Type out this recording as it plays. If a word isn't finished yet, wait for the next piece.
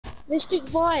Mystic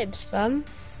Vibes, fam.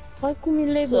 How come you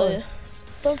label? So,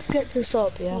 don't forget to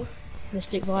sub, yeah.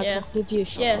 Mystic Vibes, yeah. I'll give you a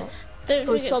shout Yeah. out. Don't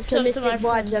Go forget to sub to sub to Mystic my Vibes,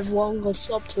 friends. everyone. Go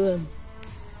sub to him.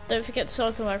 Don't forget to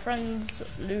sub to my friends,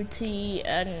 Luty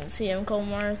and CM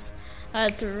Colemorris. I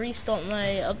had to restart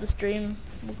my other stream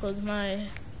because my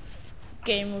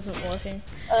game wasn't working.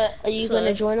 Are you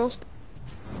gonna join us?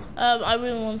 I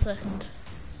will in 1 second.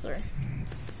 Sorry.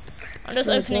 I'm just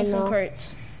opening some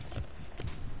crates.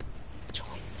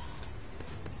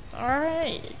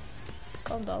 Alright.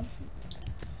 Calm down.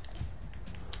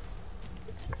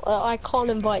 I can't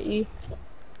invite you.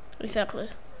 Exactly.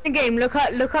 The game, look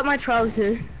at my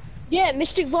trousers. Yeah,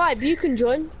 Mystic Vibe, you can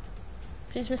join.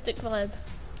 Who's Mystic Vibe?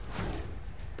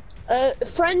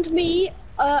 Friend me,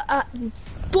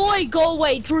 boy, go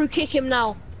away, Drew, kick him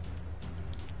now.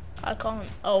 I can't.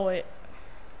 Oh, wait.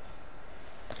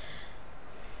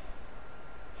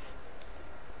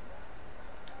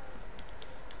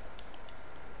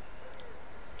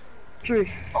 Drew.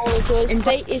 Oh, Joyce,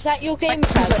 is that your game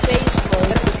tag?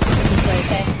 Facebook.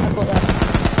 Okay, I got that.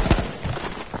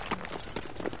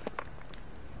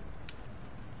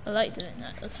 I like doing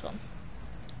that, that's fun.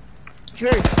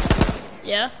 Drew.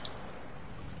 Yeah?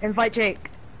 Invite Jake.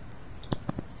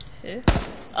 Who?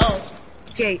 Oh.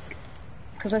 Jake.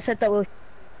 Because I said that we'll...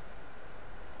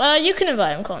 You can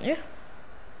invite him, can't you?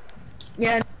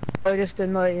 Yeah, I just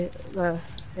invite the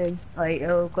thing. Like,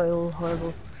 it'll go all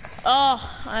horrible.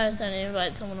 Oh, I accidentally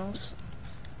invited someone else.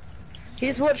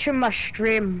 He's watching my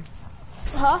stream.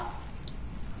 Huh?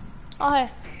 Oh,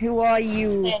 hi. Who are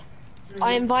you? Yeah.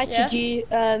 I invited you,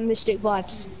 Mystic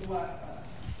Vibes.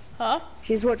 Huh?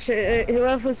 He's watching,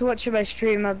 whoever's watching my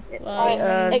stream,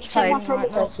 except my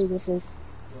friend, let's see this is.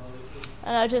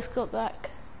 And I just got back.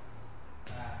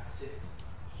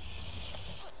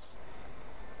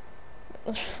 It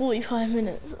was 45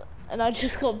 minutes, and I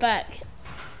just got back.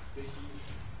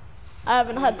 I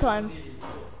haven't had time.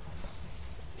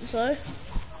 So?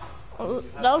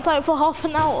 That was like for half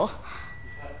an hour.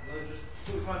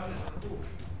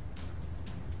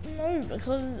 No,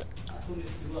 because...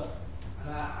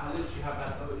 I literally have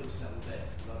had no internet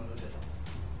all day.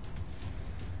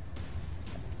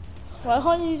 Why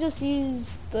can't you just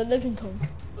use the living com?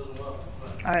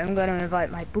 Alright, I'm gonna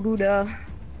invite my brother.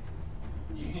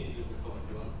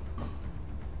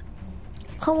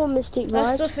 Come on, Mystic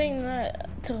Vibes. That's the thing that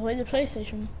took away the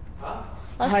PlayStation. Huh?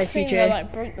 That's Hi, the thing CJ. that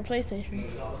like broke the PlayStation.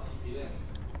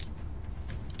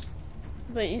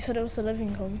 But you said it was the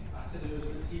living com. I said it was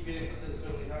the TV link. I said it so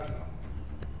many times now.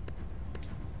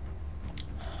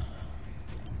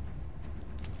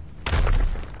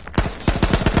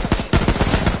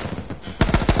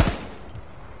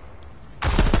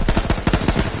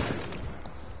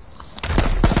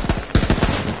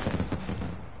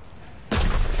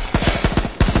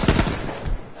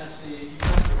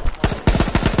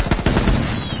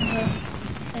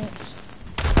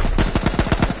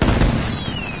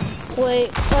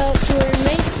 Wait, to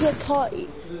make the party.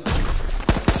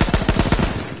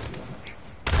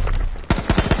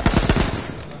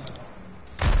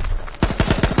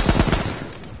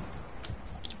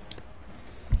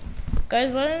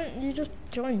 Guys, why don't you just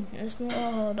join? It's not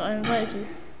hard, I invited you.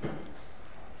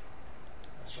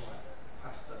 That's right.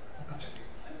 Pasta.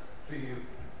 For you.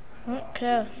 I don't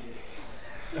care.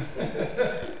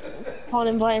 Can't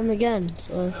invite him again,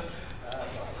 so.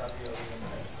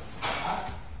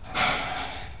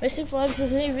 Mystic Vibes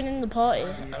isn't even in the party.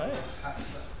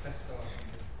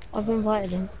 I've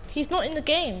invited him. He's not in the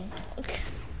game. Okay.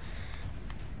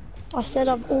 I said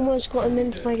I've almost got him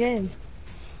into my game.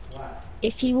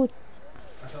 If he would.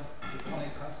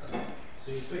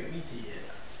 So you expect me to eat it?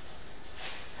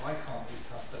 I can't eat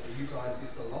pasta, but you guys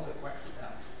used to love it. Wax it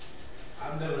down.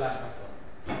 I've never liked pasta.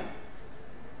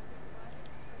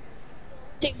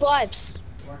 Mystic Vibes.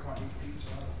 Why can't you eat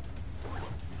pizza either? I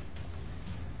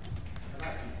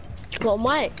like pizza. You got a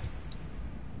mic.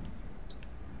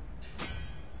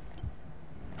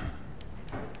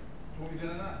 What are we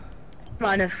doing that?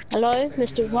 Kind of. Hello,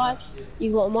 Mr. Vibes.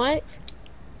 You got a mic?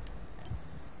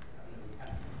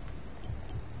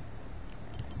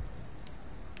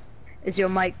 Is your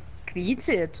mic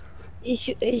muted?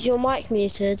 Is your mic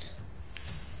muted?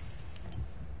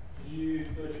 Did you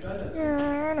go to bed?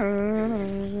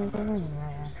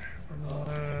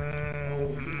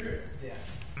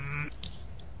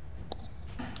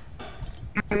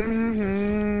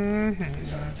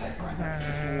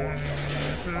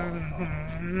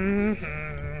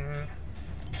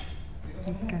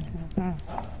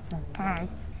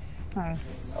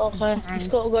 Okay, he's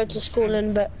got to go to school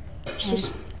in, but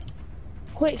just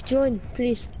quick join,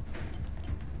 please.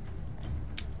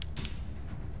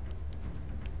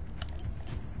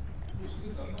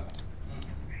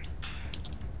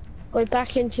 Go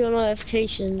back into your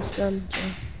notifications then.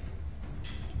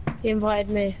 He invited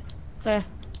me. Okay.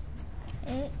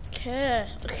 Okay.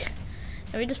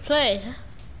 Let me just play.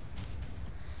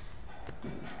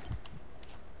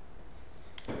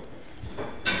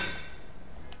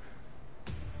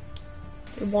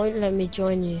 It won't let me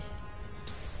join you.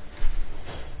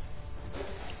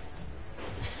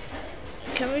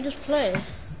 Can we just play?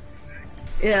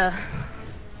 Yeah.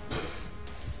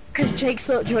 Cause Jake's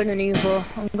not joining either.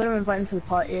 I'm gonna invite him to the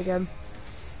party again.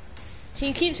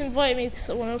 He keeps inviting me to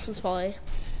someone else's party.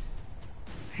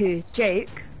 Who?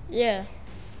 Jake? Yeah.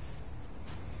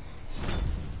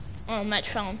 Oh, match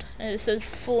found. And it says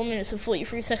 4 minutes and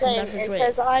 43 seconds Same, average it wait.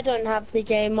 says I don't have the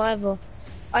game either.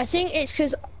 I think it's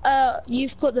because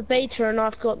you've got the beta and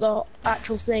I've got the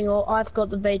actual thing, or I've got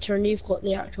the beta and you've got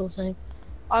the actual thing.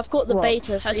 I've got the What?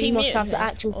 beta, so Has he you must muted have the me?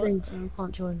 actual Or- thing, so I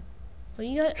can't join. What are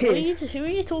you guys, Who? who are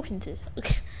you talking to?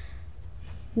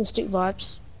 Mystic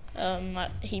Vibes.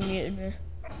 He muted me.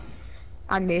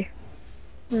 And me.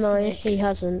 No, Snake. he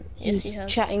hasn't. Yes, He's he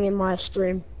has. chatting in my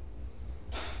stream.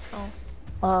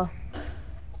 Oh.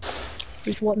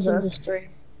 He's watching Okay. the stream.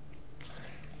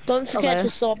 Don't forget Okay. to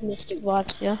sub Mystic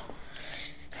Vibes, yeah?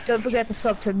 Don't forget to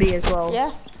sub to me as well.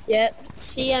 Yeah? Yep.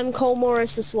 CM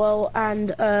Colemorris as well,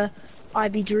 and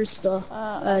IB Drewster.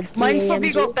 Mine's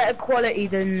probably DAMG. got better quality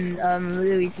than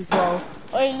Louis as well.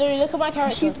 Wait, Louis, look at my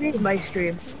character. Actually, my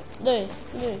stream. Louis,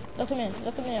 look at me.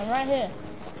 Look at me. I'm right here.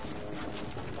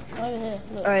 Over here.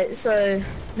 Look. Alright, so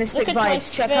Mystic Look at my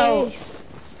Vibes, check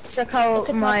out Look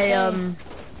at my my face.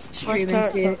 stream Nice and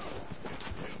see. character.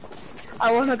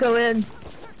 I wanna go in.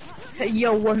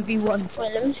 Yo, 1v1.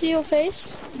 Wait, let me see your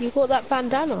face. You got that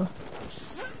bandana.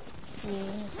 Yeah.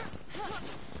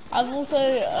 I've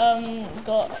also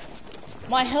got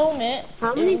my helmet.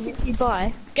 How many is- did you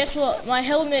buy? Guess what? My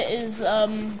helmet is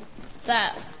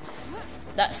that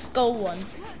skull one.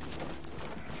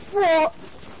 What?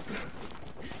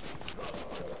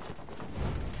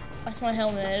 That's my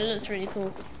helmet. It looks really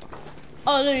cool.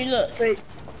 Oh, Louis, look. Wait,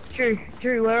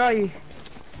 Drew, where are you?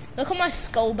 Look at my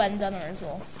skull bandana as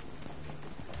well.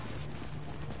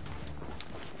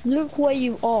 Look where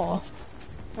you are.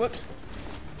 Whoops.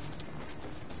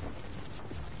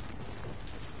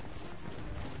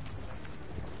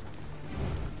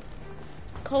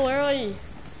 Cole, where are you?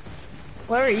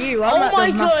 Where are you? I'm at Oh my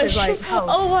the massive gosh! like house.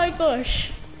 Oh my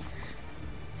gosh!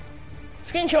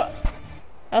 Screenshot.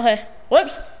 Okay.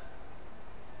 Whoops.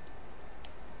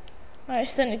 I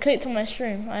accidentally clicked on my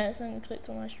stream.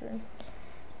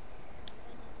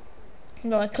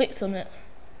 No, I clicked on it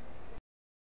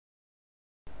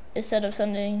instead of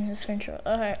sending a screenshot.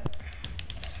 Alright.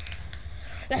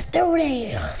 Let's do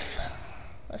this.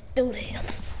 Let's do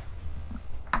this.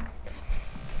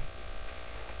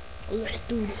 Let's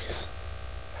do this.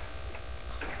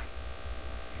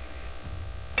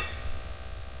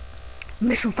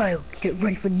 Mission failed. Get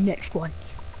ready for the next one.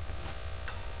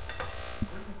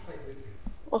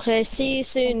 Okay, see you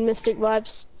soon, Mystic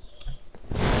Vibes.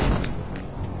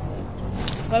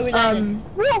 Where are we landing?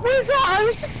 What was that? I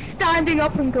was just standing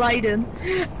up and gliding.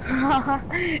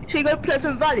 Should we go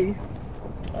Pleasant Valley?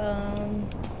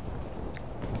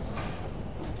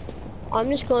 I'm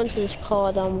just going to this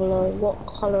car down below. What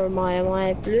color am I? Am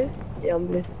I blue? Yeah, I'm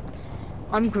blue.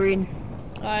 I'm green.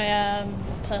 I am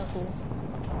purple.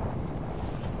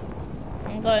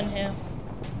 I'm going here.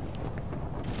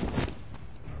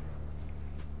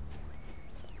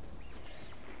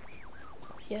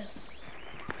 Yes.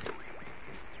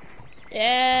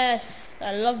 Yes!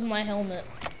 I love my helmet.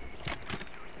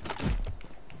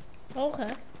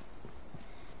 Okay.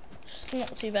 It's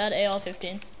not too bad,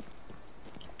 AR-15.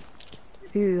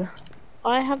 Ooh.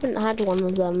 I haven't had one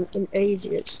of them in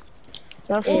ages.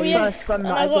 That's Oh the yes, first gun and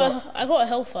that I I got. got a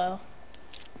Hellfire.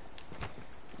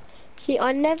 See,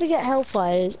 I never get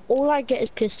Hellfires. All I get is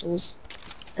pistols,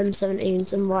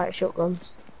 M17s, and riot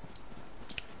shotguns.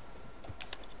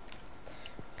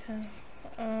 Okay.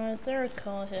 Is there a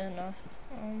car here? No.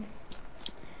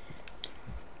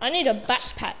 I need a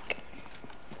backpack.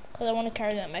 Because I want to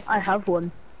carry that backpack. I have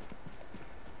one.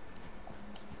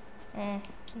 Oh,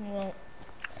 well.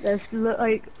 There's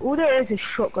like all there is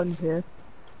shotguns here.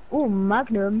 Oh,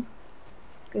 Magnum.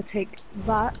 Go take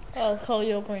that. Oh, Cole,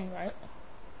 you're green, right?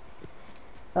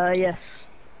 Yes.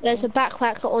 There's a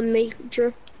backpack on me,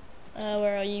 Drew.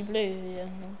 Where are you? Blue? Yeah,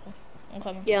 I'm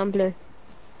coming. Yeah, I'm blue.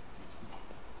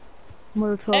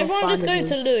 Molotov Everyone just go bandit.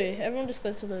 to Louis. Everyone just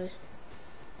go to Louis.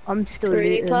 I'm still Are you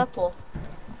looting. purple?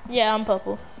 Yeah, I'm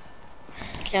purple.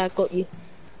 Okay, I got you.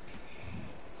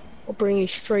 I'll bring you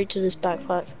straight to this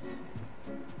backpack.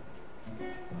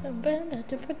 This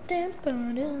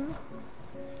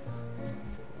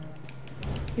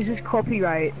is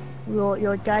copyright.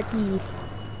 Your daddy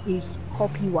is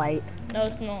copyright. No,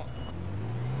 it's not.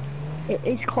 It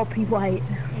is copyright.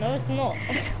 No, it's not.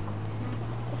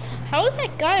 How is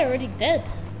that guy already dead?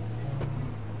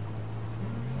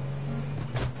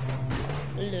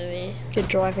 Louis. Good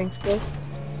driving skills.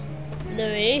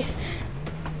 Louis.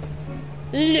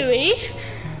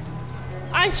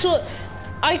 I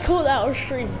caught that on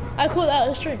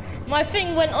stream. My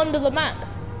thing went under the map.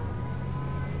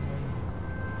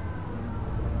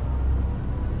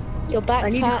 Your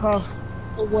backpack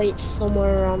awaits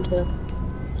somewhere around here.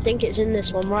 I think it's in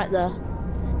this one right there.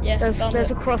 Yeah,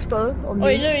 there's a crossbow on me.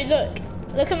 Oi, Louis, look.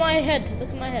 Look at my head.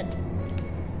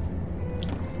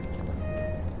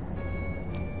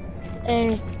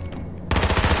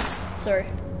 Sorry.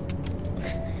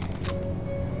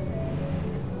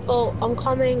 Oh, I'm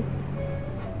coming.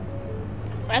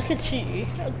 I could shoot you.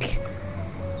 Okay.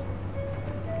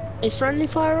 Is friendly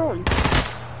fire on?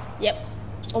 Yep.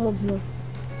 Someone's there.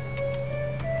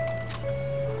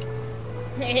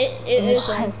 It is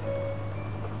on.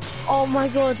 Oh my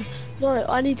god. No,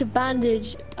 I need to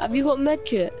bandage. Have you got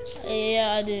medkits?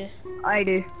 Yeah, I do. I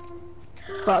do.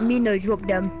 But me no drop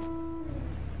them.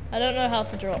 I don't know how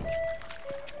to drop.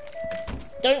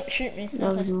 Don't shoot me. No,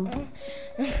 Okay. no.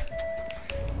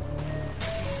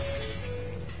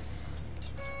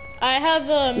 I have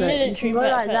a military you can go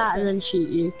backpack. like that and then shoot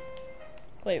you.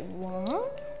 Wait,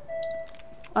 what?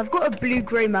 I've got a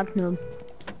blue-grey Magnum.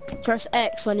 Press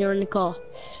X when you're in the car.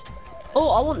 Oh,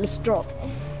 I want this drop.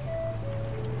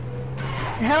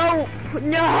 Help!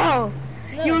 No!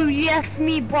 No. You left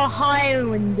me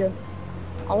behind.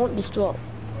 I want this drop.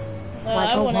 No, Like,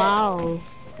 I oh want wow.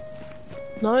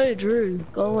 No, Drew,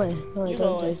 go away. No, You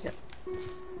don't go away. take it.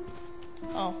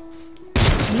 Oh.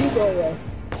 You go away.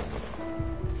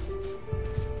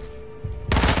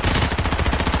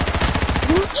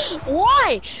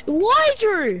 Why? Why,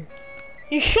 Drew?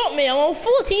 You shot me. I'm on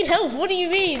 14 health. What do you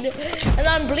mean? And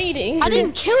I'm bleeding. I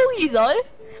didn't kill you though.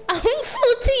 I'm on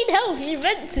 14 health. You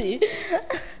meant to.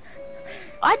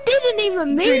 I didn't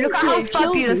even Drew, mean look at to how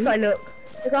kill fabulous you. I look.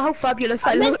 Look at how fabulous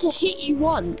I I meant look. to hit you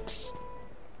once,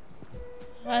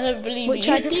 I don't believe which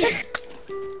you. I did.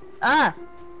 Ah!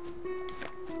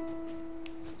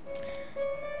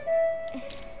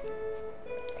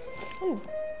 Ooh.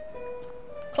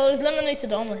 Close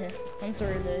laminated armor here. I'm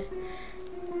sorry, Louis.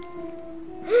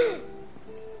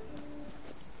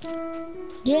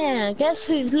 Yeah, guess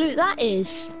whose loot that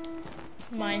is?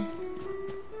 Mine.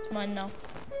 It's mine now.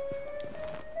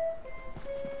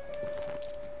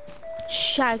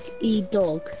 Shaggy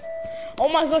dog. Oh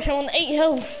my gosh, I'm on 8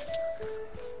 health.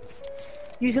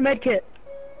 Use a medkit.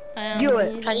 I am Do it.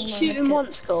 using Can you my shoot him medkit.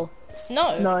 once, Cole?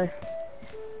 No. No.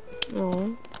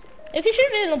 Oh. If you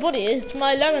shoot me in the body, it's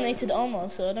my laminated armor,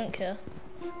 so I don't care.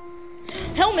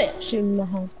 Helmet! Shoot him in the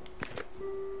head.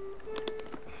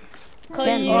 Cole,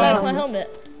 Then you like my helmet?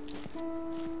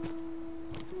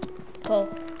 Cole.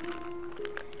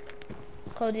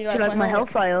 Cole, do you like, You like my helmet?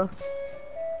 hellfire?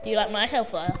 Do you like my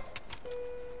hellfire?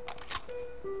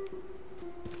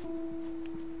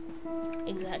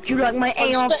 Exactly. Do you like my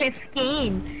I'm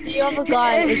AR-15? The other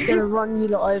guy is gonna run you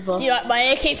lot over. Do you like my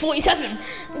AK-47?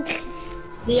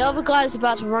 The other guy is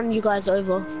about to run you guys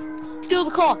over. Steal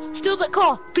the car! Steal that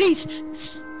car! Please!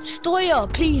 Stoya,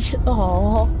 please!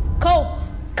 Oh. Cole!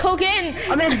 Cole, get in!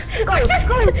 I'm in. Go!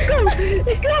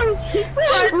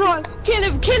 Run! Kill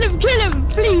him! Kill him! Kill him!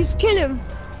 Please, kill him!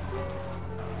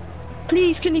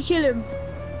 Please, can you kill him?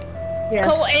 Yeah.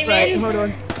 Cole, aim right, in. hold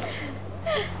on.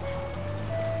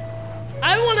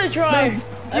 I wanna drive.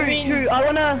 No, I mean, Drew, I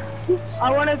wanna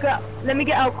go. Let me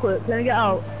get out quick. Let me get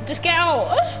out. just get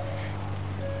out.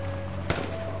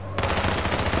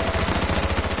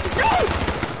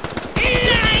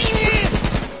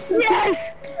 Yes!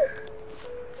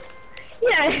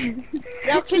 Yes!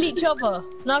 Now kill each other.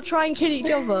 Now try and kill each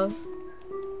other.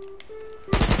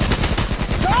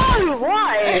 No!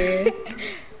 Why?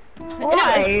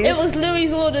 Why? It was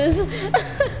Louis' orders.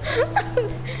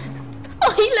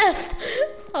 Oh, he left.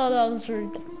 Oh, that was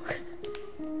rude.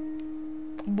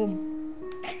 Boom.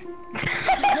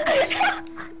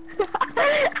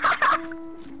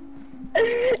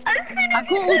 I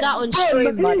got all that on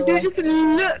stream, by the way. Just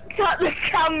looked at the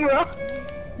camera.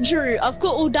 Drew, I've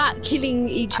got all that killing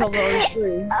each other on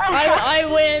stream. I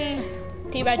win.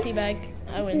 Teabag.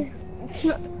 I win.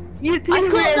 You I didn't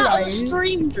got that on realise.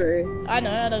 stream, Drew. I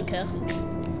know, I don't care.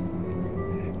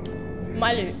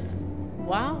 My loot.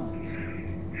 Wow.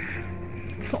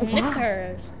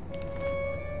 Snickers.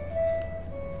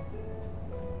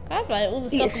 I have like all the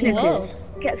stuff in the world.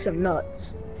 Get some nuts.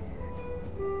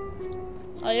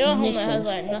 Oh, your helmet has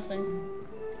like nothing.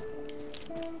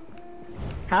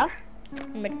 Huh?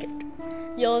 Medkit.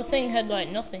 Your thing had like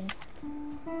nothing.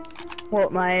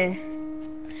 What, my...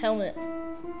 Helmet.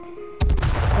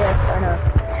 Yes, I know.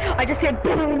 I just said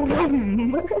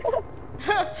boom.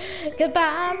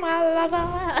 Goodbye, my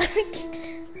lover.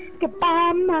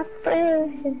 Goodbye, my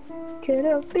friend. Could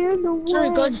have been the one. Sorry,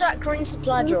 go to that green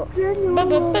supply drop.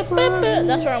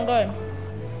 That's where I'm going.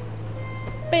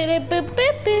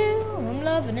 I'm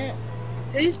loving it.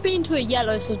 Who's been to a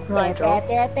yellow supply drop?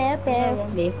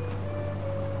 Me.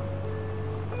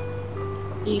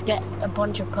 You get a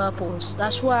bunch of purples.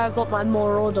 That's where I got my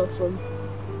Marauder from.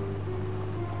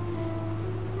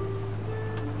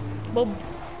 Boom.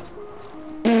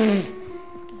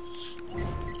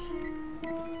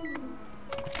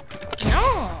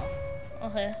 No.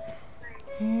 Okay.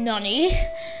 Nonny.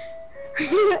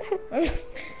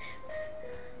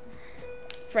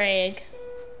 Frag.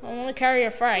 I want to carry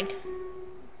a frag.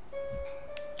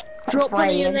 Drop one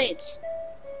of your nades.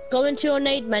 Go into your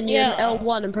nade menu and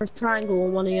L1 and press triangle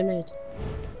on one of your nades.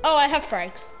 Oh, I have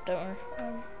frags. Don't worry.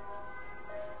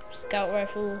 Scout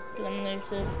rifle,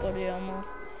 laminated body armor.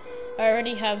 I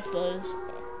already have those.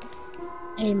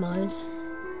 Amos.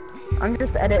 I'm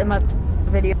just editing my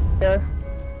video.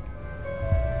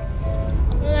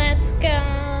 Let's go.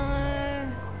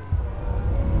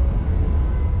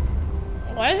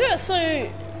 Why is that so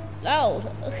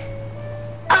loud?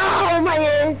 Oh, my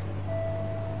ears!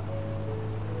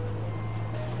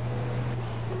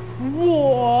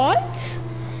 What?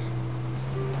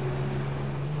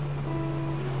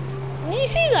 Do you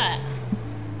see that?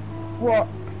 What?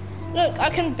 Look, I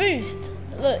can boost.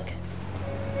 Look.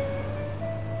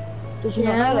 Did you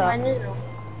not know that? I knew.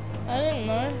 I didn't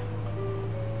know.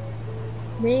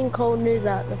 Me and Cole knew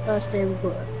that the first day we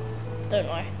got it. Don't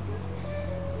know.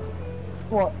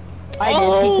 What? I did,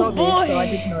 Oh, he told me, boy. so I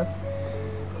did know.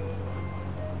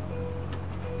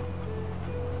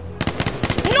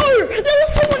 No! There was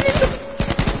someone in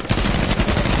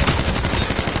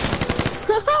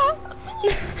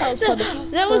That was funny.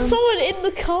 There was someone in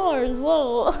the car as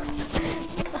well.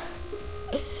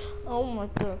 Oh my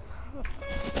god.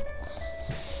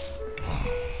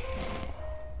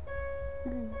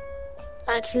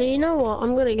 Actually, you know what?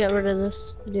 I'm gonna get rid of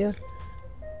this video.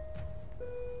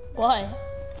 Why?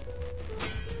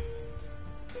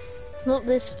 Not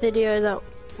this video that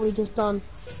we just done.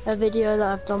 A video that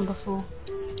I've done before.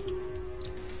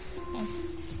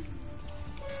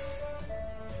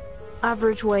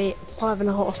 Average weight,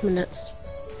 5.5 minutes.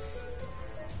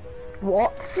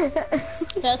 What?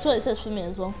 That's what it says for me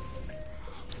as well.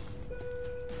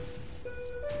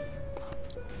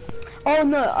 Oh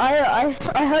no, I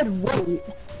heard weight,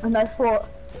 and I thought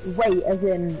weight as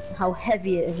in how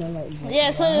heavy it is, and like. Yeah,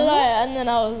 so did I,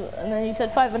 and then you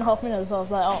said 5.5 minutes, so I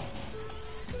was like, oh.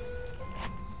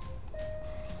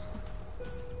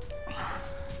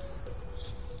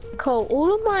 Cole,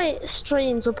 all of my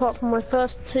streams, apart from my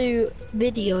first 2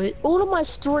 videos, all of my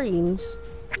streams,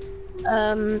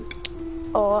 have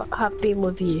been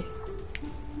with you.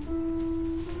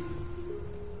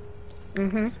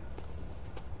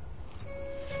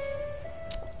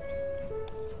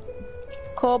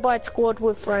 Carbide squad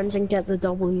with friends and get the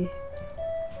W.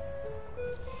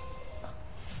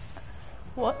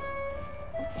 What?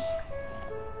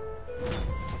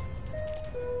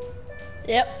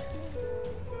 Yep.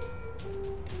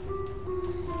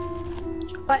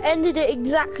 I ended it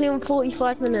exactly on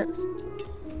 45 minutes.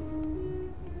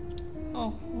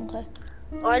 Oh, okay.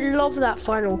 I love that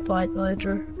final fight though,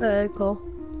 Drew. Cole.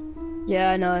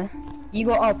 Yeah, I know. You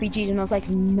got RPG'd, and I was like,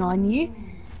 nani?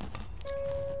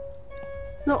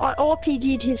 No, I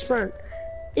RPG'd his friend.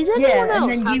 Is anyone Yeah, else and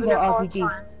then you having a got hard RPG.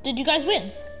 time? Did you guys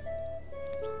win?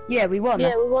 Yeah, we won.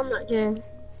 Yeah, we won that game.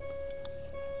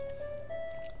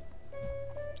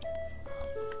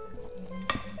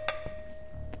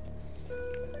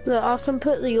 Look, I can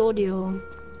put the audio on.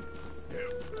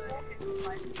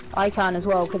 I can as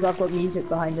well, because I've got music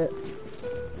behind it.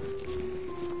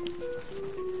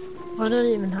 I don't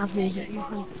even have music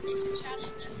behind it.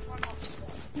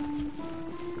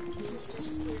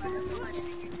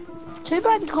 Too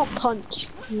bad you can't punch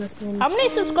in this game. How many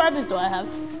subscribers do I have?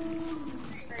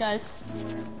 Guys.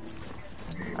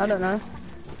 I don't know.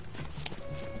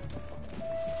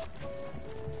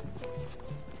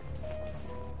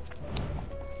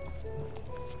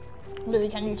 Louis,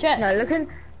 can you check? No, look in.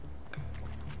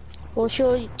 What's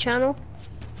your channel?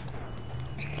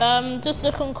 Just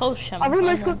look on Cole's channel. I've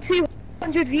almost got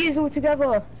 200 views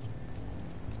altogether.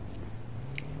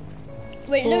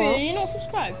 Wait, What? Louis, are you not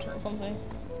subscribed or something?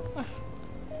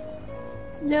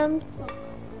 Yeah.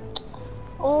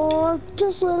 Oh, I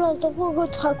just realised I've got to go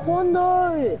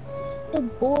taekwondo. So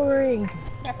boring.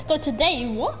 You have to go today,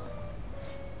 what?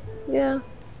 Yeah.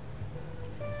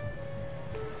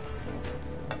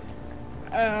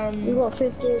 We got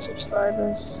 15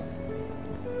 subscribers.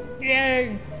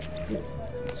 Yay.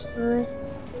 Sorry.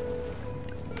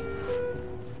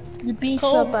 The B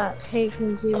sub at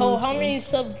H1Z1. Cole, how many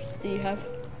subs do you have?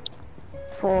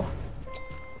 4.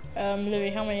 Louis,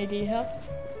 how many do you have?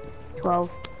 12.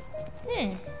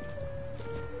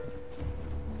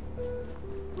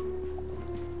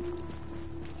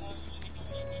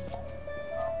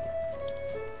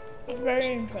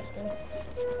 Very interesting.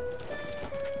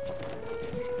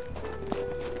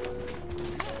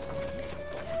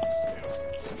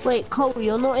 Wait, Cole,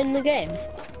 you're not in the game?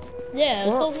 Yeah,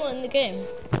 What? Cole's not in the game.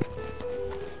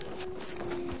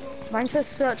 Mine says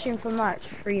searching for match,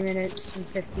 3 minutes and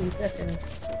 15 seconds.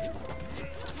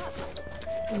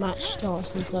 The match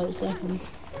starts in 30 seconds.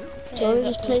 Yeah, So we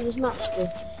just exactly. play this match still.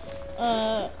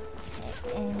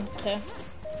 Okay.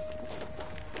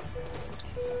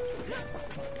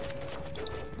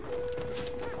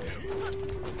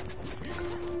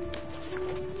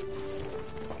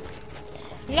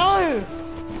 No!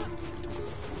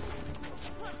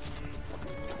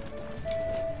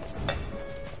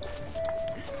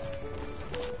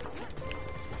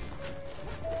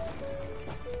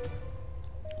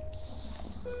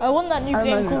 I want that new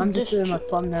game called I'm just doing my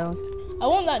thumbnails. I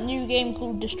want that new game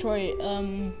called Destroy,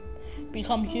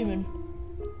 Become Human.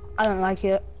 I don't like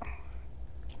it.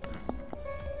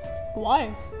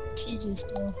 Why? She just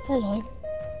hello.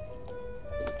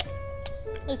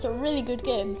 It's a really good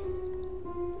game.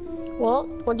 What?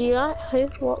 What do you like? Who?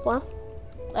 What?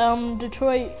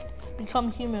 Detroit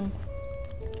Become Human.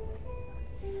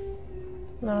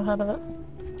 Never heard of it.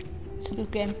 It's a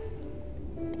good game.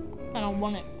 And I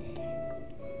want it.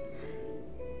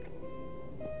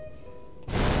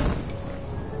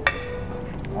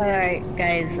 Alright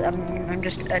guys, I'm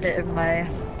just editing my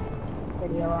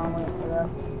video on it for that.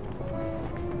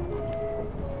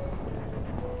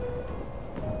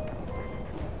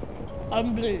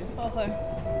 I'm blue. Okay.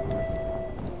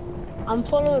 I'm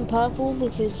following Purple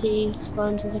because he's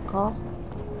going to the car.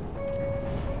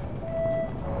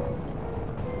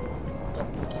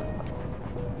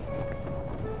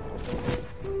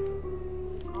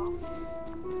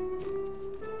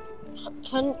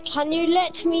 Can you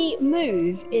let me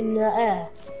move in the air?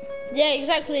 Yeah,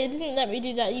 exactly. It didn't let me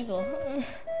do that either.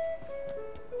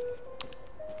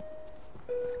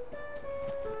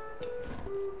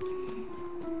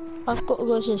 I've got to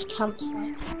go to this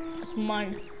campsite. It's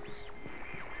mine.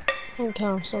 Okay,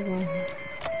 I'm still going.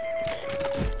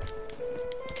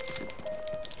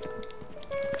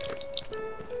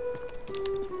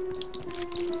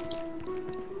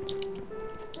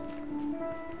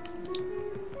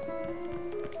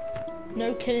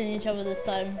 No killing each other this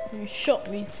time. You shot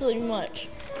me so much.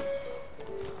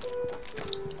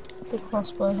 The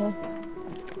crossbow here.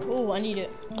 Oh, I need it.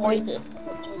 Where is it?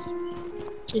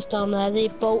 Just down there. The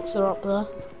bolts are up there.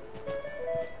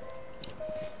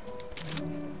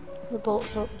 The bolts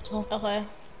are up the top. Okay.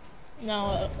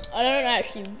 No, I don't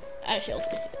actually. Actually, I'll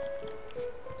take it.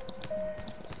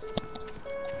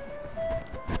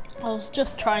 I was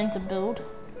just trying to build.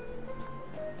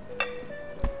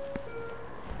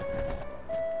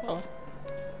 Oh.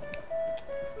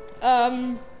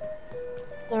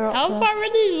 They're up How there. have I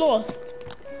already lost?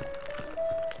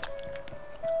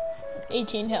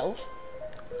 18 health.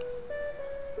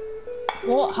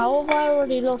 What? How have I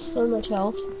already lost so much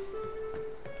health?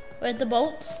 Where's the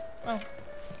bolts? Oh.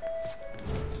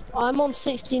 I'm on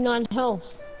 69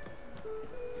 health.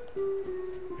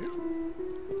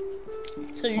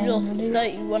 So you lost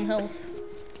 31 health.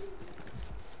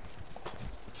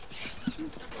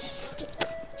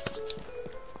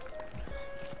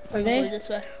 Go this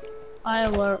way.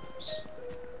 Fireworks.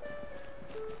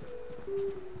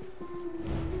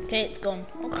 Okay, it's gone.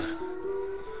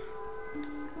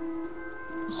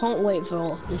 I can't wait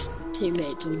for this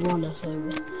teammate to run us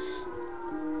over.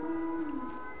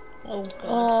 Oh god.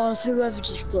 Oh, whoever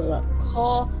just got that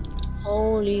car.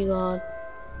 Holy god.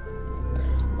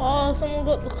 Oh, someone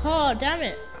got the car, damn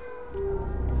it.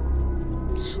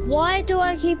 Why do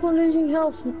I keep on losing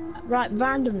health right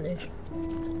randomly?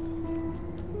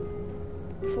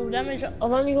 Full damage. I've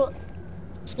only got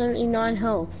 79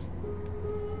 health.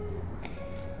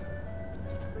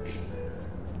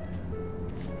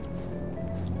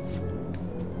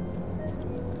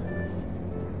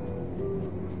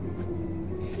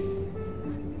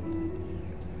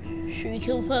 Should we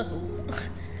kill purple?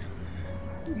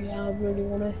 Yeah, I really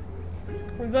want to.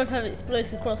 We both have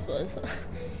explosive crossbows.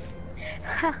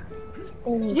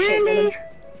 Oh, shit, Really?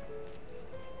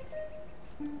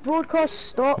 Broadcast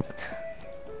stopped.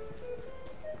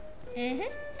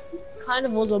 kind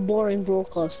of was a boring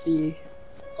broadcast for you.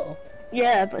 Oh.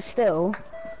 Yeah, but still.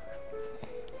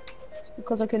 It's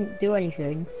because I couldn't do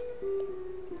anything.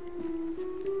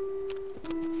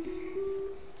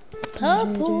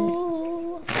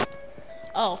 Purple.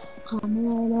 Oh. Come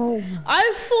on home.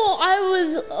 I thought I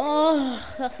was. Oh,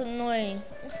 that's annoying.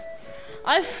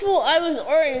 I thought I was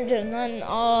orange and then.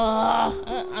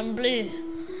 Oh, I'm blue.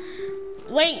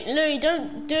 Wait, Louis,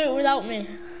 don't do it without me.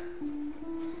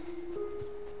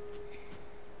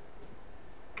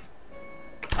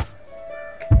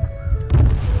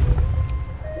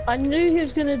 I knew he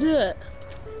was gonna do it.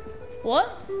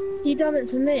 What? He done it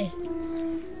to me.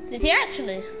 Did he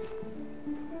actually?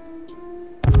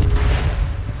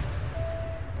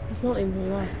 It's not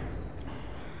even a lie.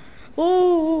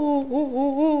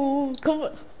 Ooh, come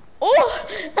on. Oh,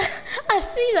 I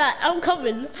see that. I'm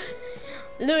coming.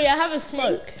 Louis, I have a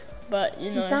smoke, but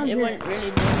you know, it won't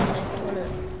really do anything, will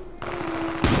it?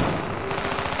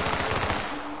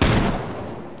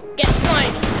 Get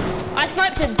sniped. I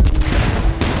sniped him.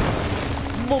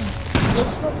 Boom.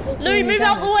 It's not taking Louis, any move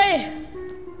out the damage. way.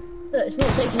 Look, it's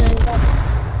not taking any damage.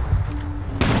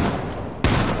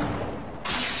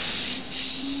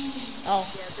 Oh.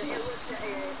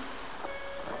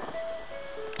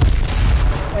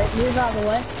 Wait, move out of the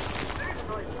way.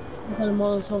 I'm gonna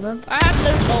molotov him. I have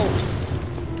no bolts.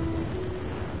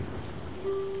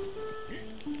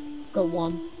 Got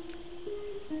one.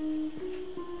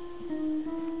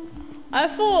 I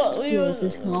thought we Get were off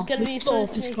this car. gonna be Get so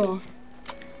off this sneaky. car.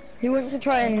 He wants to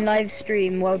try and live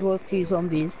stream World War II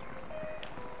zombies.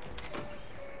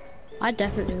 I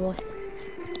definitely will.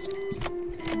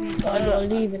 But I gotta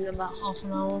leave in about half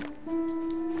an hour.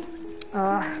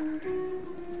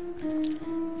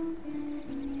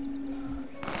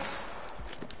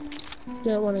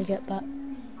 Don't want to get back.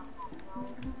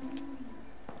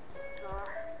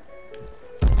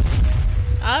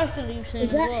 I have to leave soon.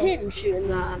 Is as that well. him shooting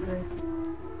that at me?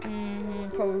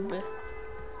 Probably.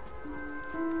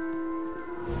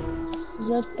 There's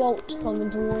a bolt coming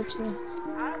towards me.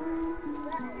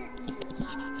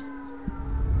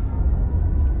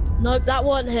 Nope, that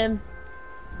wasn't him.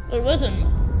 It wasn't.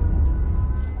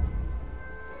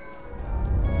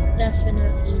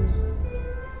 Definitely not.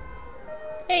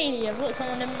 Hey, I've got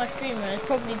someone in my streamer. It's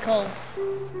probably Cole.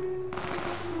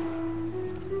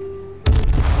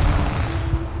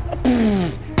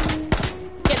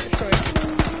 Get destroyed.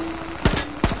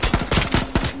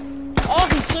 Oh,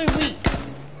 he's so weak.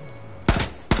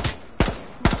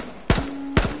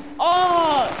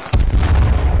 Oh!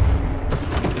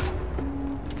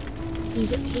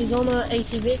 He's on a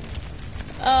ATV.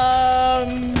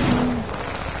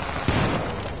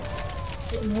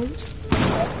 Hit him once.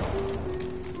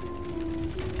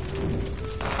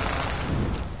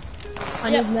 I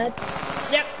Yep. need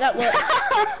meds. Yep, that works.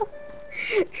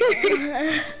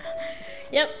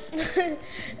 Yep.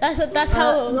 that's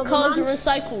how another cars are mouse?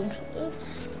 recycled.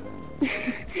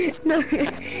 No,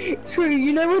 true.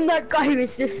 You know when that guy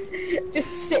was just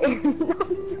sitting.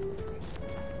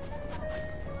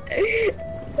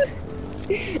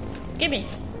 Gimme.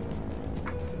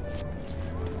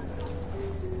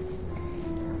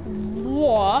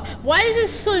 What? Why is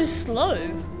this so slow?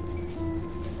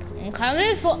 I'm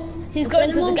coming for. He's Has going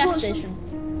to the anyone gas got some- station.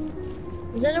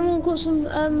 Has anyone got some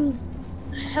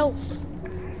health?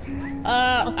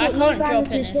 I I've got can't no drop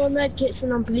bandages, any. no medkits,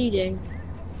 and I'm bleeding.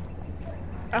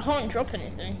 I can't drop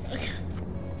anything.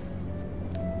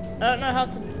 I don't know how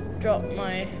to drop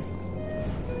my.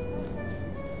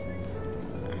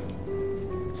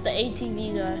 It's the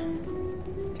ATV guy.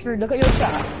 True. Look at your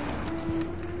chat.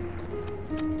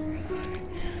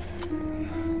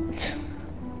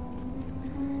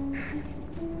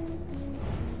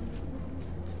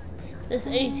 This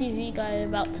ATV guy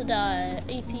about to die.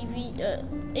 ATV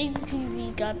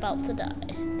guy about to die.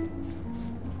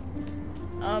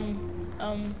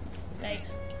 Thanks.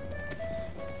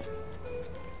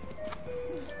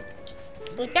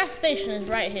 The gas station is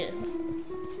right here.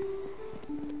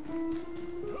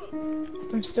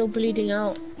 I'm still bleeding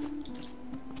out.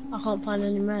 I can't find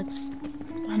any meds.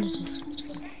 Bandages.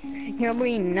 You're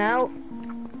bleeding now.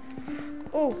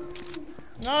 Oh.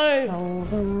 No.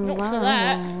 Not for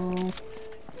that.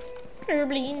 You're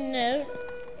bleeding out.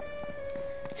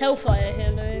 Hellfire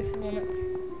here, though, if you want it.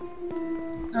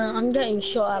 I'm getting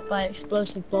shot at by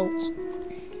explosive bolts.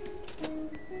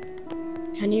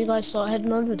 Can you guys start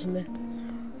heading over to me?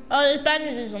 Oh, there's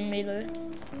bandages on me, though.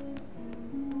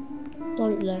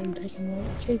 Don't let him pick him up.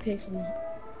 If he picks him up.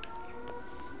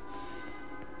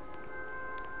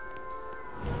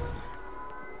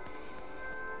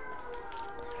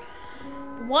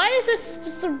 Why is this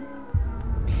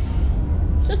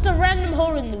just a random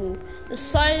hole in the wall, the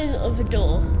size of a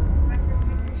door?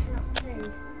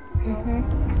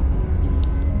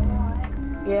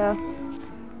 Yeah.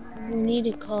 We need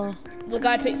a car. The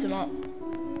guy picked him up.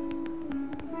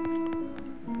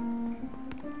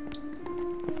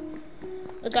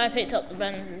 The guy picked up the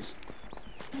bandages.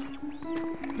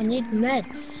 I need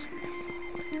meds.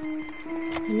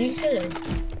 Can you kill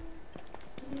him?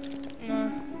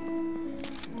 No.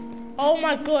 Oh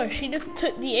my gosh, he just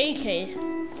took the AK.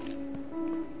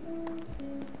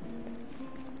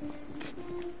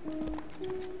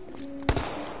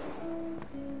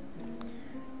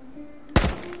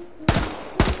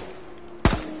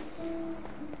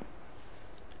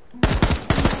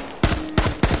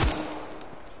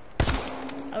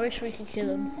 I wish we could kill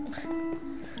him.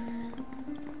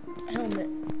 Helmet.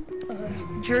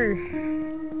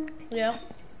 Drew, Yeah.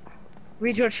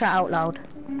 read your chat out loud.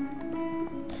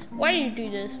 Why do you do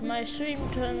this? My stream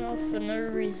turned off for no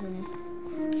reason.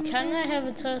 Can I have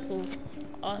a turtle?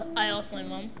 I asked my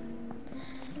mum.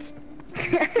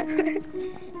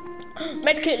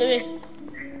 Medkit, Louis.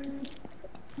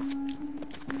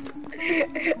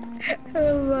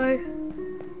 Oh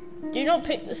my. Do not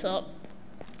pick this up.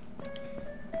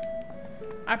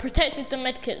 I protected the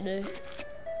medkit, Louis.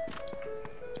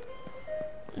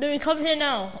 Louis, come here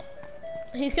now.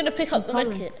 He's gonna pick up the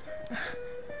medkit.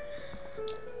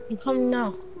 I'm coming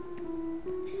now.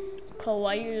 Cole,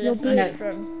 why you You're left my good.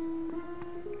 stream?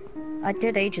 I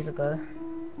did ages ago.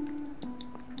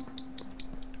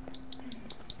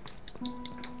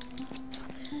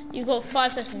 You've got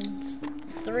 5 seconds.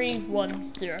 3,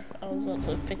 1, 0. I was about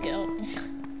to pick it up.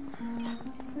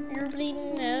 You're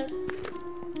bleeding out.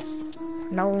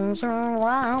 No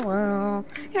survival.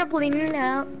 You're bleeding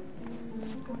out.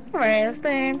 Rest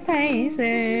in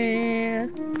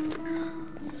faces.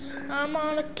 I'm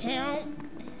on a count.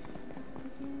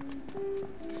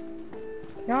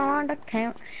 You're on the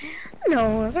count.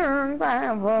 No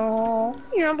survival.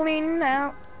 You're bleeding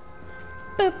out.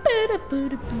 No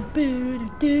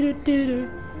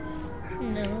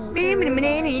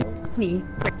Me.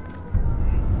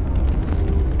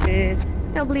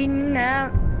 You're bleeding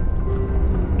out.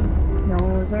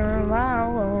 No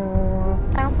survival.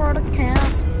 Out for the count.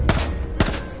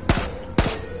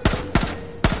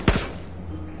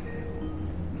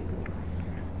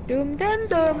 Doom dum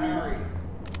dum. Harry,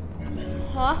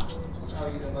 Huh? how are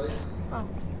you doing, buddy?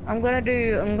 I'm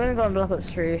gonna go on Black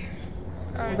Ops 3.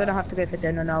 I'm gonna have to go for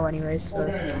dinner now anyways, so.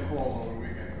 I didn't call over the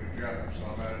weekend for a job, so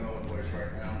I'm at another place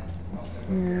right now.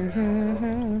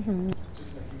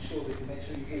 Just making sure that you make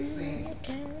sure you get seen.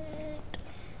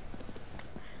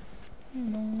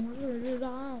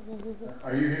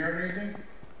 Are you hearing anything?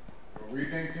 Are we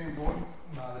thinking important?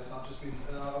 No, listen, I've just been,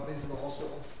 I've been to the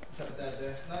hospital, checked the dad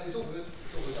there. No, it's all good,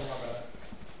 don't worry about it.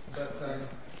 But,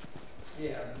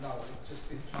 yeah, no, I've just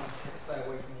been trying to stay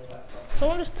away from all that stuff.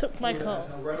 Someone just took my All that car. has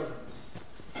no relevance.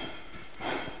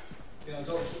 You know,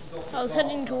 Dr. I was Clark,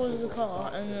 heading towards the Dr. car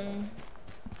Clark and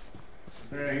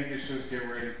said Yeah, he just says get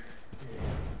ready.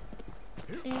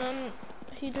 then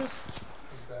he just,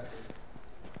 exactly.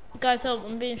 guys help,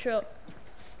 I'm being shot.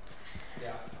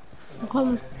 Yeah. So not Come.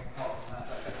 anything apart from that,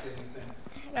 that's the only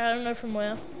thing. I don't know from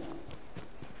where.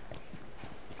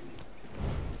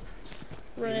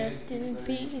 Rest in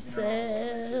pieces. All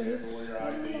your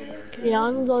ID and everything. Yeah,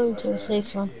 I'm going to a safe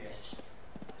zone.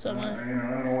 So And, you know, I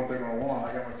don't know what they're gonna want.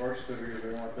 I got my birth certificate if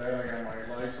they want that. I got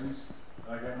my license.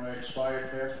 I got my expired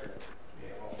passport. Yeah,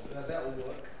 well, that will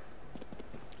work.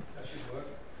 That should work.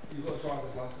 You've got a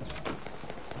driver's license.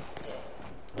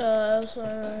 So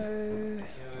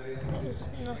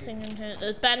Yeah, nothing in here.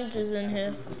 There's bandages in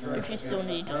here if you still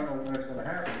need I don't them. know when it's gonna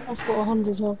happen. I've got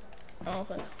 100 health. Oh,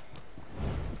 okay. I'm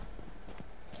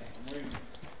waiting.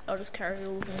 I'll just carry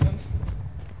all of them.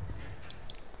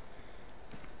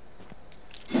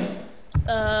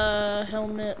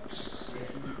 Helmets.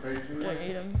 Don't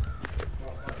need them.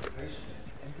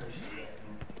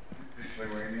 Just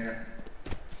like waiting here.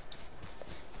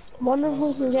 Wonder if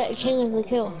we can get a king of the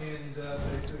kill.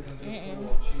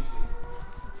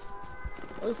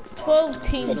 There's 12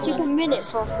 teams It took a left. minute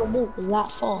for us to walk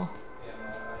that far.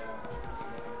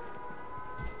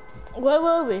 Where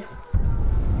were we?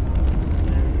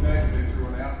 They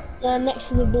threw it out. Next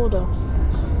to the border.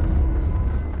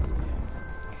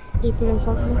 People in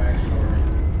front of No me. backstory.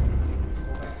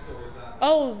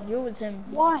 Oh, you're with him.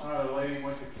 Why? The lady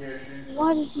went to cash in.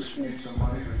 Why does he She shoot? needs some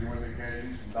money, so she went to cash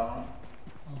in some Don.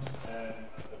 And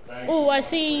the bank. Oh, I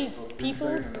see people.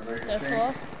 They're far.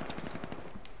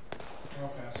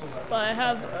 Okay, I saw that. But I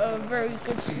have a very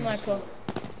good sniper.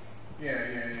 Yeah.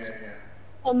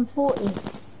 M40.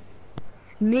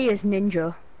 Me as ninja.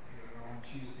 On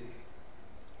Tuesday.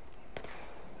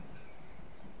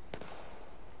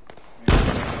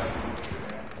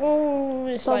 Oh,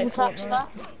 it's Double like tap to Fortnite. that.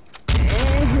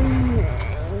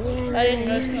 I didn't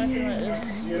know sniping like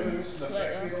this. Yeah, this is the Like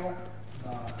that. back deal.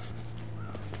 Nah. Yeah.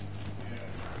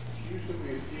 She used to be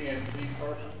a TNT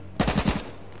person.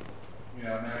 You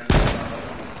know, now she's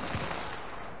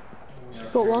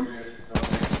not. Got one.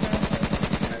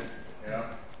 Yeah.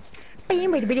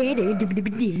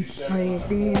 Face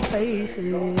the faces.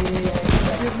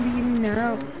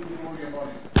 Now.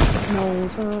 No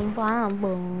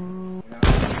survival.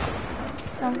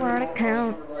 I'm gonna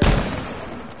count.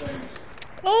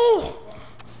 Oh!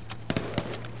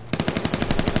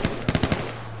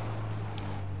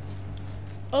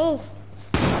 Oh!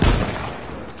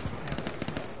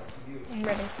 I'm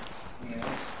ready.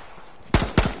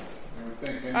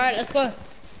 Alright, let's go.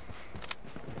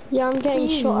 Yeah, I'm getting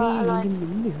shot at like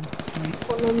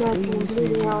one of my teams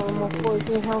bleeding out on my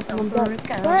 43 health and I'm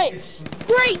dead. Great!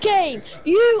 Great game!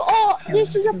 You are,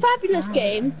 this is a fabulous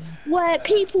game where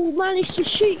people manage to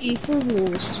shoot you through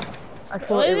walls. I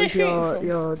thought it was your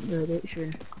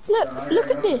addiction. Look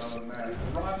at this.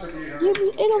 He was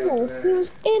in a wall. He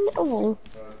was in a wall.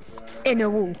 In a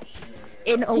wall.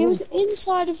 In a He wall. was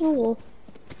inside of the wall.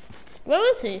 Where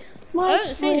was he? My I don't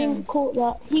see him. screen caught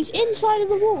that. He's inside of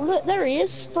the wall. Look, there he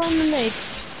is. Throwing the nade.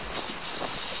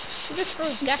 He just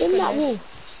threw gas In that grenades. wall.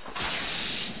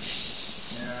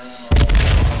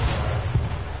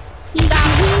 He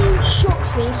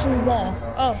shot me through there.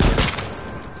 Oh,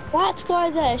 That guy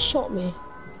there shot me.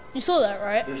 you saw that,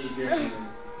 right?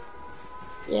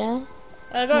 Yeah.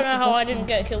 I don't know how I didn't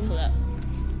get a kill for that.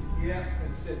 Yeah,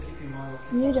 as I said, keep in mind.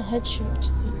 I need a headshot.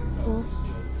 Oh.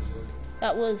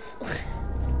 That was...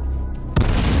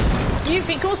 Do you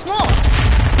think you're smart?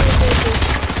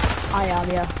 I am,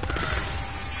 yeah.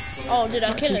 Oh, did I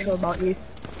Not kill too sure him? about you.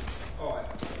 Alright.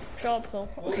 Sharp kill.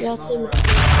 Yeah, I think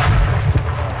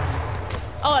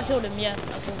Oh, I killed him, yeah.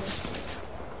 I killed him.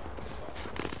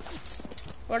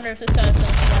 Wonder if this guy's still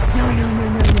alive.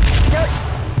 No.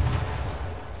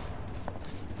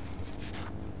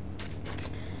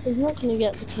 he's not gonna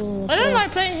get the kill. I don't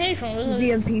like playing H1 because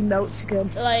VMP melts again.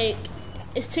 like,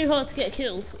 it's too hard to get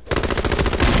kills.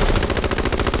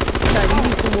 No, you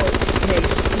need to watch Jake.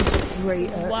 He's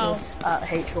great at Wow. this, at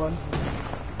H1.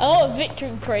 I got a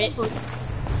victory crate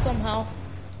somehow.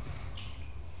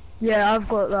 Yeah, I've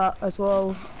got that as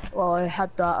well. Well, I had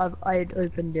that. I had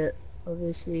opened it,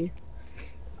 obviously.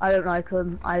 I don't like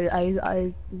him.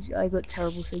 I got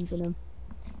terrible things on him.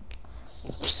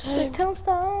 It comes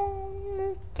down,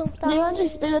 it comes down. The only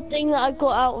thing that I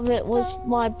got out of it was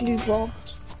my blue bolt.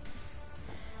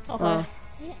 Okay.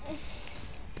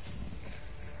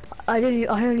 I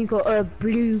only got a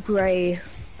blue-grey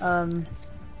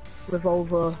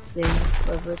revolver thing,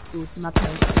 whatever it's called,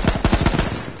 Magnum.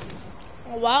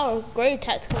 Oh, wow, great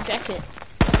tactical jacket.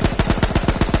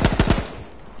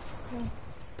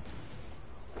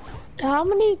 How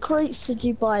many crates did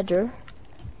you buy, Drew?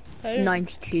 I didn't,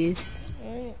 92. I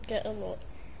didn't get a lot.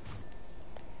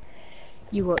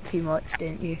 You got too much,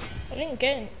 didn't you? I didn't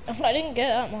get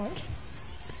that much.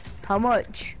 How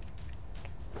much?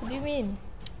 What do you mean?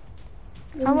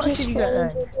 How much did you get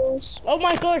then? Oh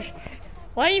my gosh!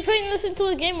 Why are you putting this into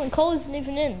a game when Cole isn't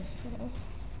even in?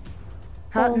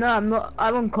 No, I'm not.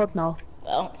 I'm on COD now.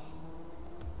 Well,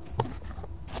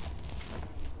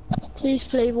 Please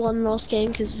play one last game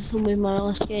because this will be my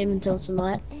last game until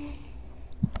tonight.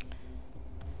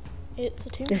 it's a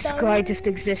tombstone. This guy just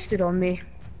existed on me.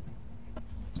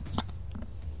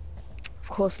 Of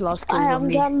course, last kill's I on am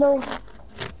me. Gandalf.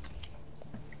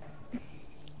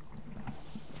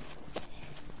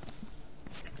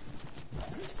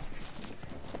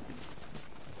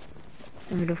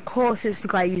 And of course, it's the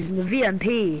guy using the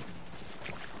VMP.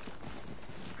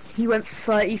 He went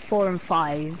 34 and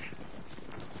 5.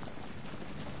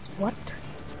 What?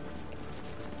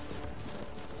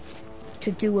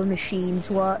 To do a machine's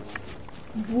work.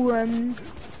 One.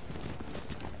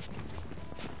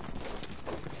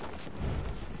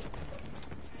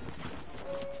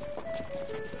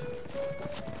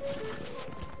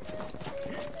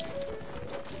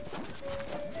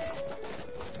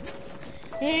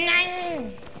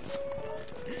 Nine.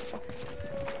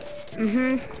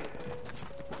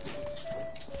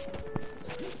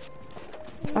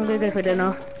 I'm gonna go for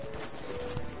dinner.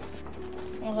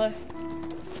 Okay.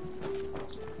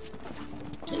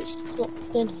 It's not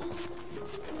good.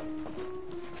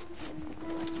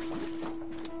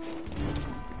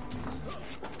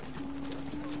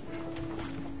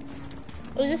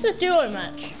 Was this a duo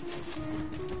match?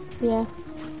 Yeah.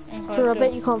 Okay, So I good.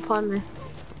 bet you can't find me.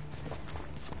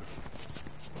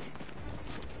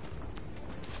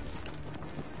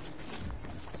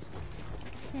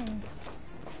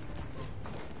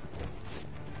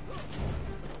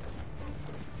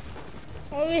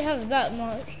 I only have that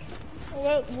much.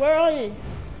 Where are you?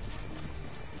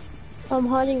 I'm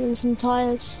hiding in some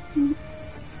tires.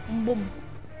 Boom.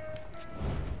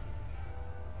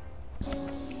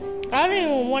 I haven't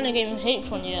even won a game of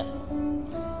H1 yet.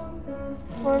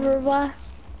 Where am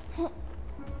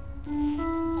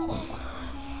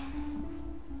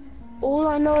All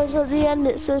I know is at the end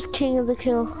it says King of the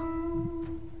Kill.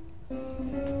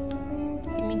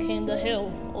 You mean King of the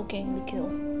Hill or King of the Kill?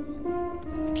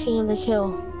 King of the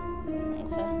Kill.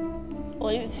 Okay.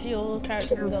 Or if your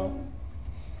character's a girl.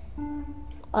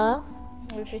 Or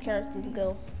if your character's a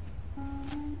girl.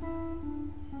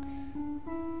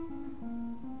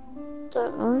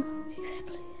 Don't know.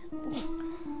 Exactly.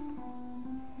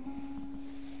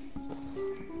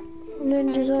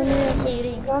 Ninjas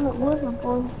only run at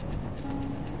one.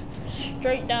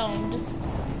 Straight down, just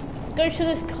go to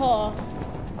this car.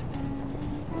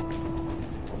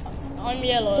 I'm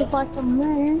yellow. If I can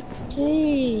move,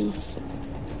 jeez.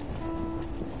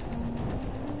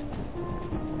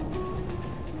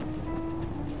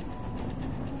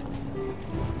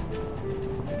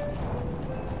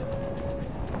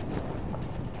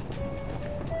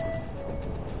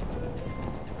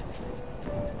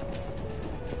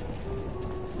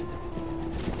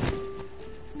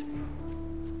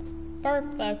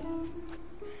 Perfect.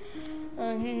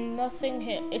 Nothing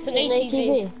here. It's an an ATV.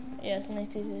 ATV? Yeah, it's an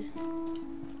ATV.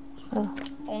 Oh.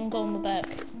 I want to go in the back.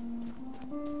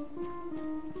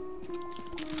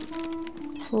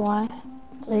 Why?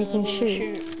 So you can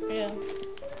shoot. Yeah.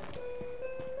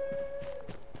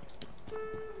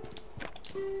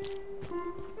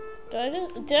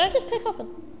 Did I just pick up a...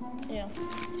 Yeah.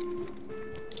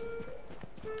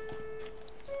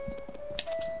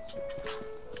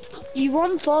 You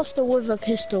run faster with a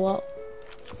pistol up.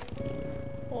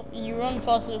 Well, you run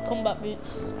faster with combat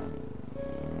boots.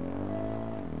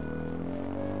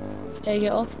 Okay,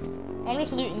 get off. I'm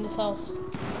just looting this house.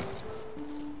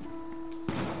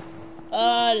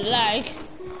 Lag.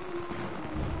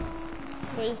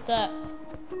 What is that?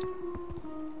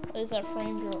 What is that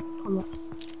frame drop? Come on.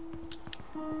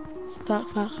 It's a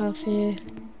backpack out here.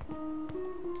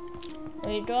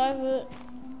 Wait, drive it.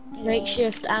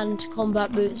 Makeshift and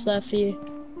combat boots there for you.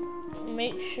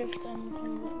 Makeshift and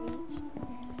combat boots.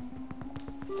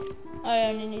 I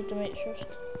only need the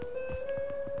makeshift.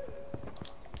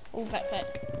 Oh,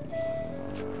 backpack.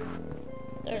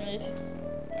 Don't move.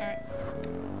 Alright.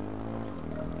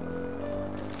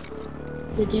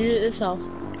 Did you loot this house?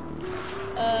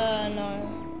 No.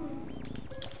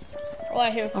 Oh,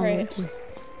 I hear a crate.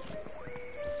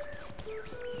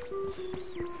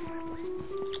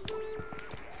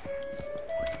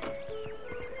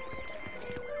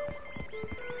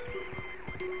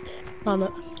 Found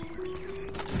it.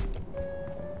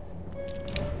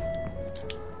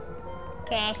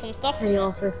 Can I have some stuff?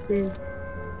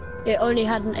 AR-15. It only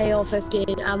had an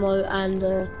AR-15 ammo and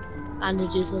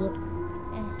bandages in it.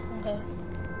 Okay.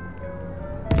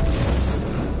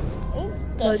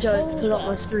 Oh, No joke, pull up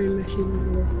my stream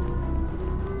machine.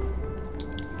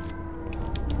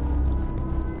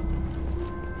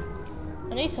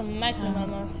 I need some magnum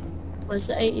ammo. Where's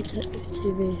the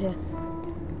 82V here?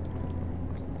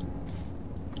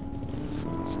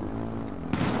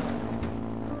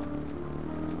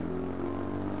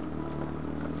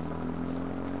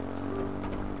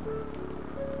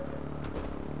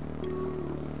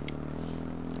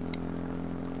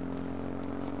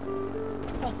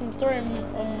 I can throw him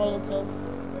on Molotov.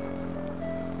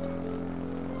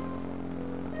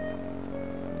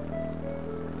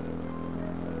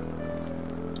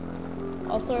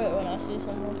 I'll throw it when I see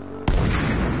someone.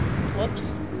 Whoops.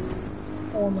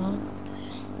 Oh no.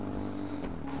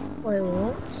 Wait,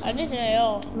 what? I need an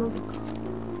AR. Do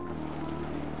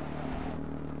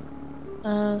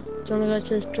you wanna go to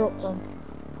this drop zone?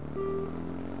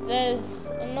 There's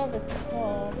another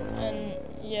car, and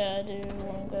yeah, I do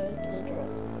want to go to the drop.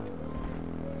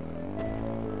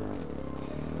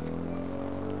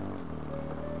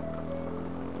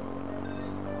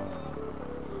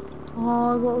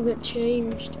 Oh, I gotta get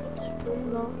changed.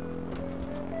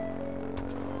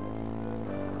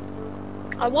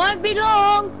 I won't be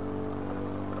long!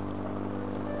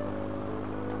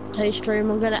 Hey stream,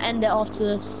 I'm gonna end it after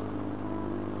this.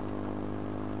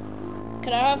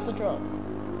 Can I have the drop?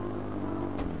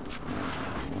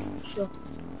 Sure.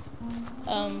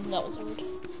 That was rude.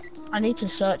 I need to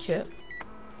search it.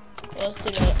 Well, let's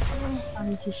do that. I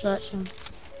need to search him.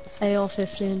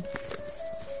 AR-15.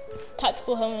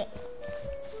 Tactical helmet.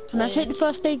 Can I take the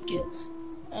first aid kits?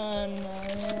 No, I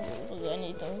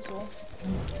need them as well.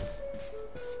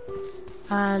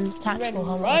 And tactical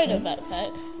helmet. Rider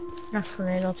backpack. That's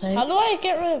fine, I'll take. How do I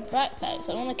get rid of backpacks?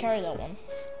 I want to carry that one.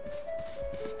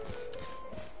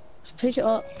 Pick it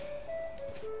up.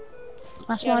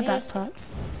 That's Yeah, my no. backpack.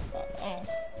 Oh.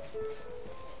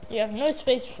 You have no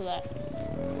space for that.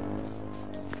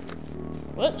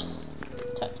 Whoops.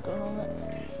 Tactical helmet.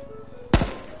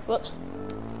 Whoops.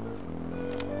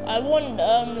 I want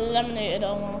laminated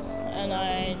armor, and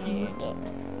I need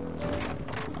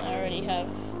I already have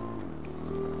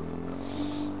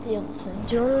the other thing.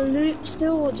 Do you want to loot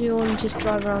still, or do you want to just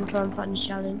drive around and try and find a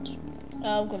challenge?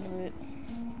 I've got to loot.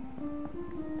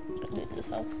 Loot this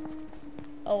house.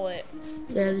 Oh wait.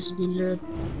 Yeah, this would be good.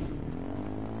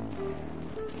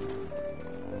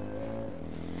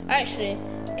 Actually,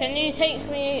 can you take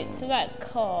me to that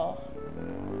car?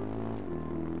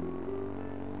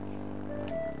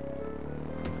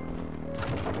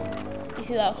 You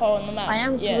see that car on the map? I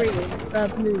am yeah.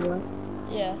 green, blue, right?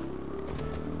 Yeah.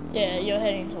 Yeah, you're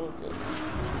heading towards it.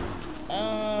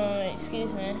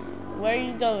 Excuse me. Where are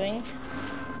you going?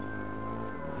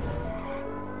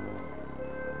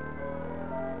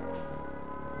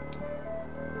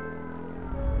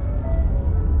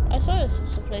 I saw this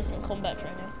was a place in combat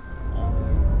training.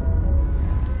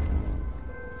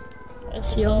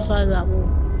 See on the side of that wall.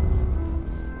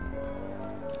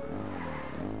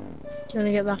 Do you want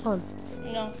to get back on?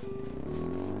 No.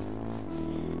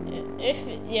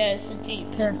 Yeah, it's a jeep.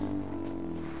 Yeah.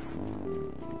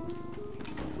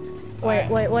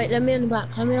 Wait, let me in the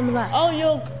back, let me on the back. Oh,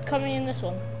 you're coming in this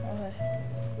one. Okay.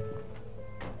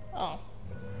 Oh.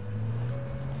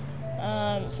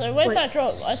 So where's that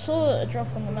drop? I saw a drop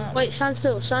on the map. Wait, stand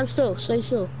still, stay still.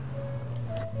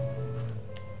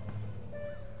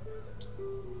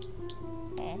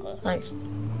 Oh, okay. Thanks.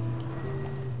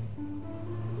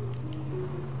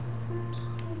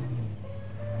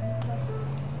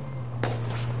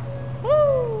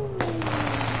 Woo!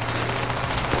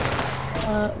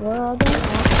 Where are they?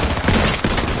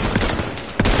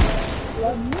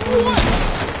 What?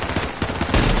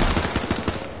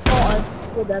 Oh,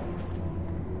 I'm dead.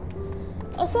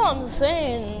 That's what I'm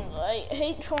saying. Like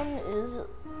H1 is.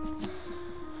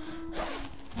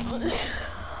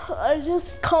 I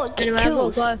just can't get Anyway,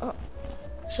 kills.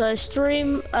 So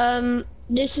stream,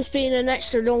 this has been an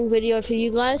extra long video for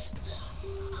you guys.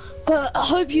 But I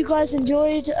hope you guys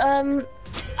enjoyed, and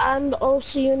I'll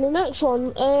see you in the next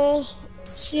one.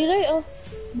 See you later.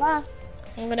 Bye.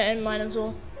 I'm gonna end mine as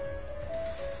well.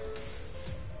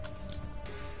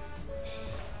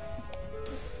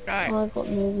 Alright. Oh, I've got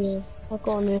no, I've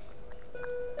got no.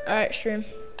 Alright, stream.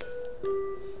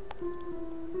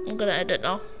 I'm gonna end it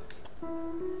now.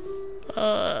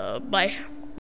 Bye.